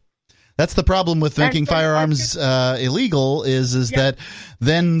 Yeah. That's the problem with making firearms illegal is that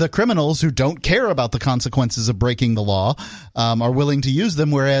then the criminals who don't care about the consequences of breaking the law are willing to use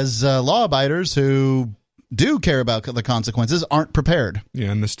them, whereas law-abiders who do care about the consequences aren't prepared. Yeah,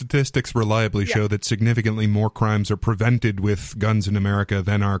 and the statistics reliably show that significantly more crimes are prevented with guns in America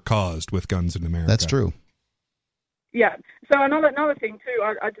than are caused with guns in America. That's true. Yeah. So another thing too,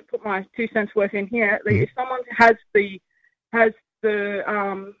 I just put my 2 cents worth in here. If someone has the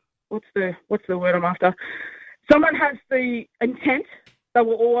what's the word I'm after? Someone has the intent, they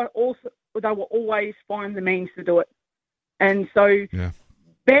will always find the means to do it. And so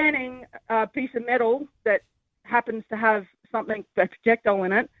banning a piece of metal that happens to have a projectile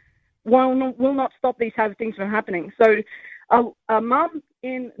in it will not stop these things from happening. So a mum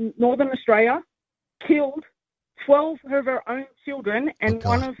in Northern Australia killed 12 of her own children and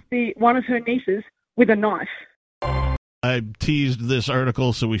one of her nieces with a knife. I teased this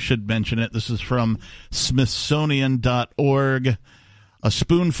article, so we should mention it. This is from Smithsonian.org. A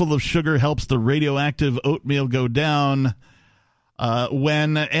spoonful of sugar helps the radioactive oatmeal go down.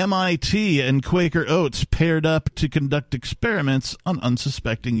 When MIT and Quaker Oats paired up to conduct experiments on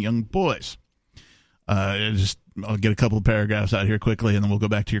unsuspecting young boys. I'll get a couple of paragraphs out here quickly, and then we'll go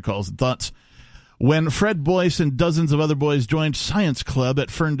back to your calls and thoughts. When Fred Boyce and dozens of other boys joined Science Club at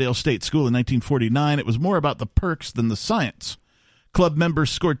Ferndale State School in 1949, it was more about the perks than the science. Club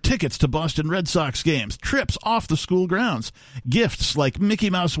members scored tickets to Boston Red Sox games, trips off the school grounds, gifts like Mickey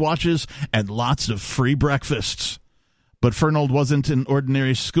Mouse watches, and lots of free breakfasts. But Fernald wasn't an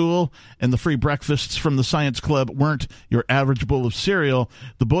ordinary school, and the free breakfasts from the Science Club weren't your average bowl of cereal.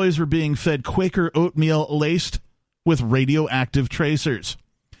 The boys were being fed Quaker oatmeal laced with radioactive tracers.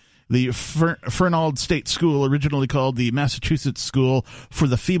 The Fernald State School, originally called the Massachusetts School for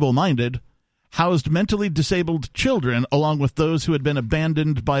the Feeble-Minded, housed mentally disabled children along with those who had been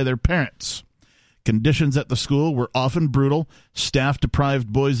abandoned by their parents. Conditions at the school were often brutal. Staff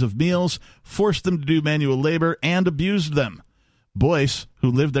deprived boys of meals, forced them to do manual labor, and abused them. Boyce, who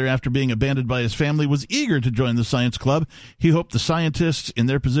lived there after being abandoned by his family, was eager to join the science club. He hoped the scientists in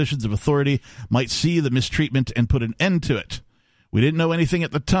their positions of authority might see the mistreatment and put an end to it. We didn't know anything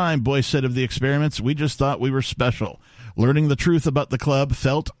at the time, Boyce said of the experiments. We just thought we were special. Learning the truth about the club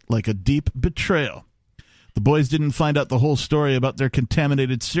felt like a deep betrayal. The boys didn't find out the whole story about their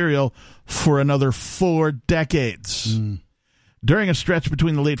contaminated cereal for another 4 decades. During a stretch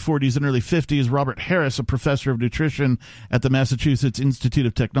between the late 40s and early 50s, Robert Harris, a professor of nutrition at the Massachusetts Institute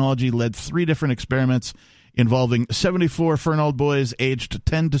of Technology, led 3 different experiments involving 74 Fernald boys aged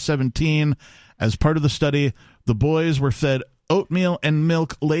 10 to 17. As part of the study, the boys were fed oatmeal and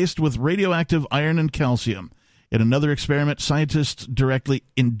milk laced with radioactive iron and calcium. In another experiment, scientists directly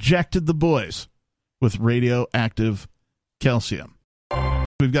injected the boys with radioactive calcium.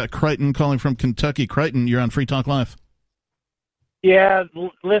 We've got Crichton calling from Kentucky. Crichton, you're on Free Talk Live. Yeah,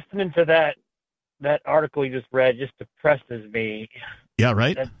 listening to that article you just read just depresses me. Yeah,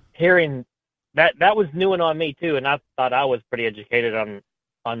 right? Hearing that was new and on me, too, and I thought I was pretty educated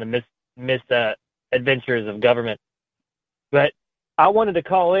on the misadventures of government. But I wanted to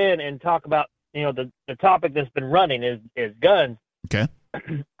call in and talk about, the topic that's been running is guns. Okay.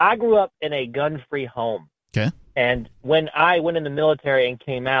 I grew up in a gun-free home. Okay. And when I went in the military and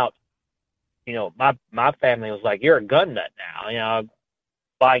came out, my family was like, "You're a gun nut now." I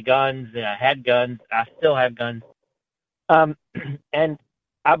buy guns, and I had guns. I still have guns. And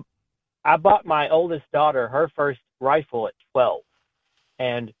I bought my oldest daughter her first rifle at 12,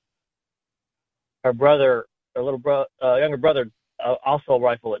 and her younger brother, also a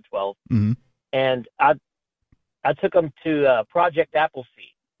rifle at 12. Mm-hmm. And I took them to Project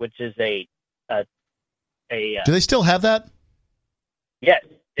Appleseed, which is a Do they still have that? Yes,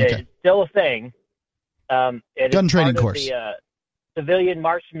 okay. It's still a thing. Gun training course. The civilian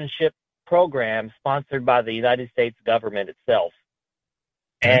marksmanship program sponsored by the United States government itself.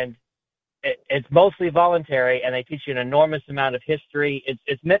 Okay. And it's mostly voluntary, and they teach you an enormous amount of history.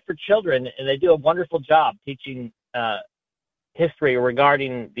 It's meant for children, and they do a wonderful job teaching history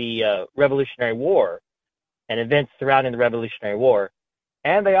regarding the Revolutionary War and events surrounding the Revolutionary War.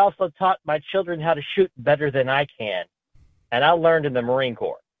 And they also taught my children how to shoot better than I can. And I learned in the Marine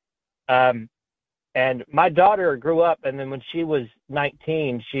Corps. And my daughter grew up, and then when she was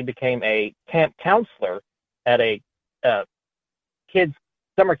 19, she became a camp counselor at a kids'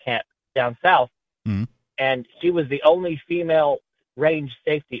 summer camp down south. Mm-hmm. And she was the only female range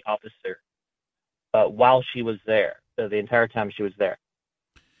safety officer while she was there, so the entire time she was there.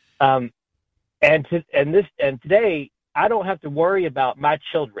 And today, I don't have to worry about my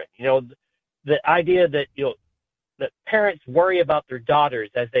children. The idea that that parents worry about their daughters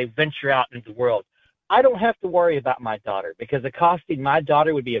as they venture out into the world. I don't have to worry about my daughter, because accosting my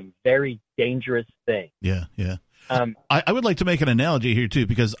daughter would be a very dangerous thing. Yeah, yeah. I would like to make an analogy here too,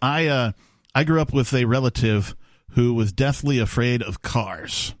 because I grew up with a relative who was deathly afraid of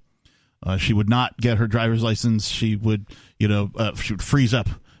cars. She would not get her driver's license. She would, she would freeze up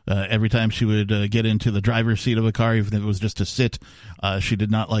every time she would get into the driver's seat of a car, even if it was just to sit. She did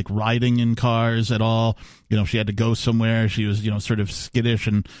not like riding in cars at all. If she had to go somewhere, she was, sort of skittish,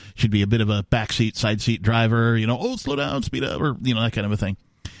 and she'd be a bit of a backseat, side seat driver, slow down, speed up, or, that kind of a thing.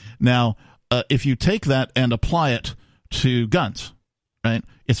 Now, if you take that and apply it to guns, right,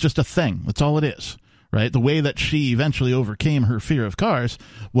 it's just a thing. That's all it is. Right? The way that she eventually overcame her fear of cars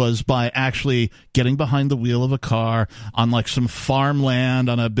was by actually getting behind the wheel of a car on like some farmland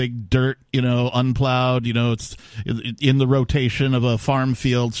on a big dirt, unplowed, it's in the rotation of a farm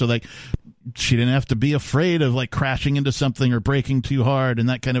field. So like she didn't have to be afraid of like crashing into something or braking too hard and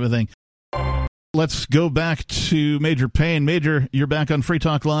that kind of a thing. Let's go back to Major Payne. Major, you're back on Free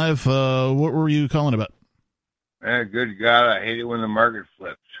Talk Live. What were you calling about? Good God, I hate it when the market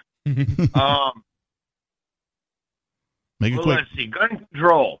flips. Make it quick. Let's see. Gun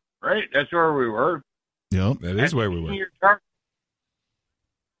control, right? That's where we were. Yep. That is where we were.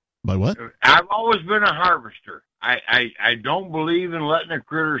 By what? I've always been a harvester. I don't believe in letting a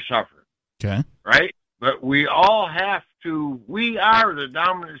critter suffer. Okay. Right? But we all have to. We are the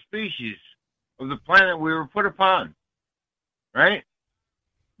dominant species of the planet we were put upon. Right?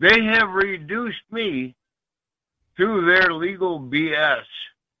 They have reduced me through their legal BS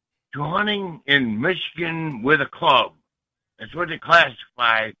to hunting in Michigan with a club. That's what they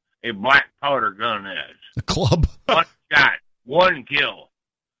classify a black powder gun as. A club? One shot, one kill.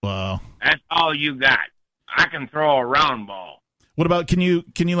 Wow. That's all you got. I can throw a round ball. What about, can you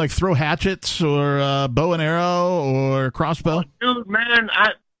like throw hatchets or bow and arrow or crossbow? Dude, man,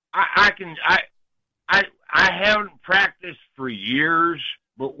 I haven't practiced for years,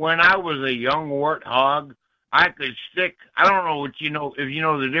 but when I was a young warthog, I could stick, I don't know if you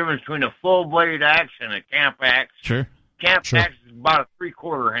know the difference between a full blade axe and a camp axe. Sure. Camp axe is about a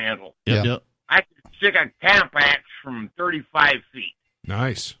 3/4 handle. Yep. I could stick a camp axe from 35 feet.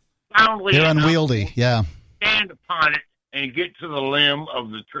 Nice. Soundly They're enough, unwieldy, yeah. stand upon it and get to the limb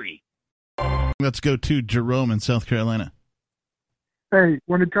of the tree. Let's go to Jerome in South Carolina. Hey,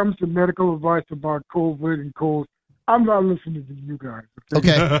 when it comes to medical advice about COVID and colds, I'm not listening to you guys.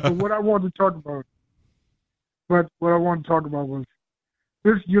 Okay. But what I want to talk about was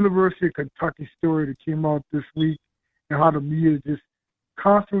this University of Kentucky story that came out this week, and how the media is just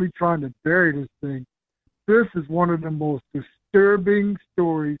constantly trying to bury this thing. This is one of the most disturbing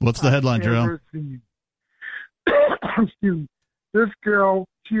stories. What's the headline, Jerome? Excuse me. This girl,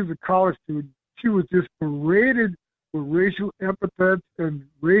 she was a college student. She was just berated with racial epithets and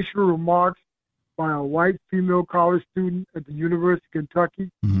racial remarks by a white female college student at the University of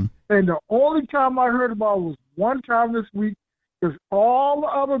Kentucky. Mm-hmm. And the only time I heard about it was one time this week, because all the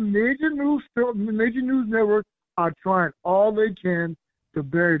other major news networks are trying all they can to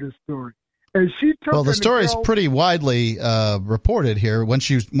bury the story. And she took. Well, the story is pretty widely reported here. Once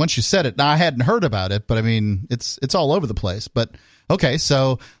you said it, now I hadn't heard about it, but I mean, it's all over the place. But okay,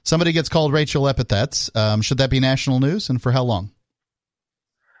 so somebody gets called racial epithets. Should that be national news, and for how long?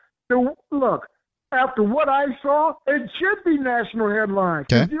 So look, after what I saw, it should be national headlines.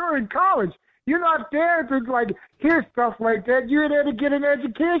 Okay. If you're in college, you're not there to hear stuff like that. You're there to get an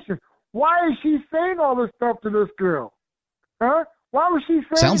education. Why is she saying all this stuff to this girl? Huh? Why was she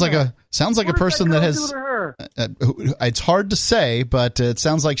saying sounds like a person that has. It's hard to say, but it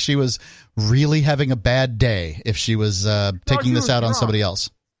sounds like she was really having a bad day if she was taking this out on somebody else.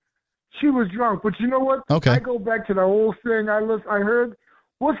 She was drunk, but you know what? Okay. I go back to the old saying I heard.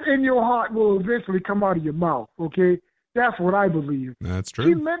 What's in your heart will eventually come out of your mouth. Okay, that's what I believe. That's true.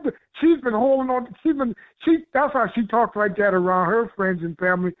 She meant to, she's been holding on. That's how she talked like that around her friends and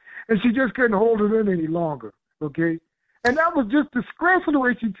family, and she just couldn't hold it in any longer. Okay. And that was just disgraceful the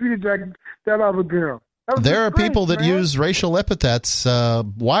way she treated that other girl. There are people that use racial epithets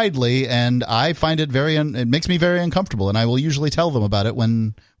widely, and I find it it makes me very uncomfortable, and I will usually tell them about it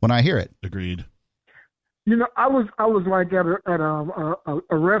when I hear it. Agreed. You know, I was like at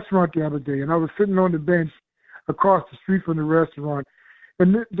a restaurant the other day, and I was sitting on the bench across the street from the restaurant,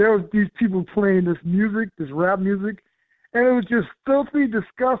 and there was these people playing this music, this rap music, and it was just filthy,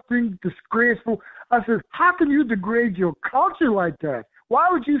 disgusting, disgraceful. I said, how can you degrade your culture like that? Why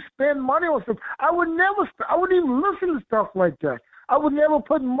would you spend money on stuff? I wouldn't even listen to stuff like that. I would never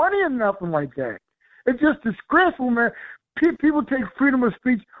put money in nothing like that. It's just disgraceful, man. People take freedom of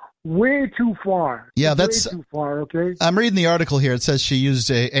speech way too far. Yeah, that's way too far. Okay. I'm reading the article here. It says she used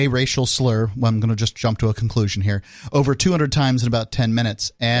a racial slur. Well, I'm going to just jump to a conclusion here. Over 200 times in about 10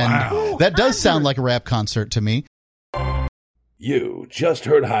 minutes, and that does sound like a rap concert to me. You just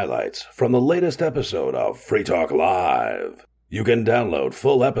heard highlights from the latest episode of Free Talk Live. You can download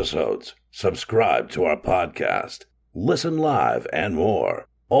full episodes, subscribe to our podcast, listen live, and more,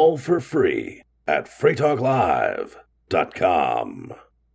 all for free at freetalklive.com.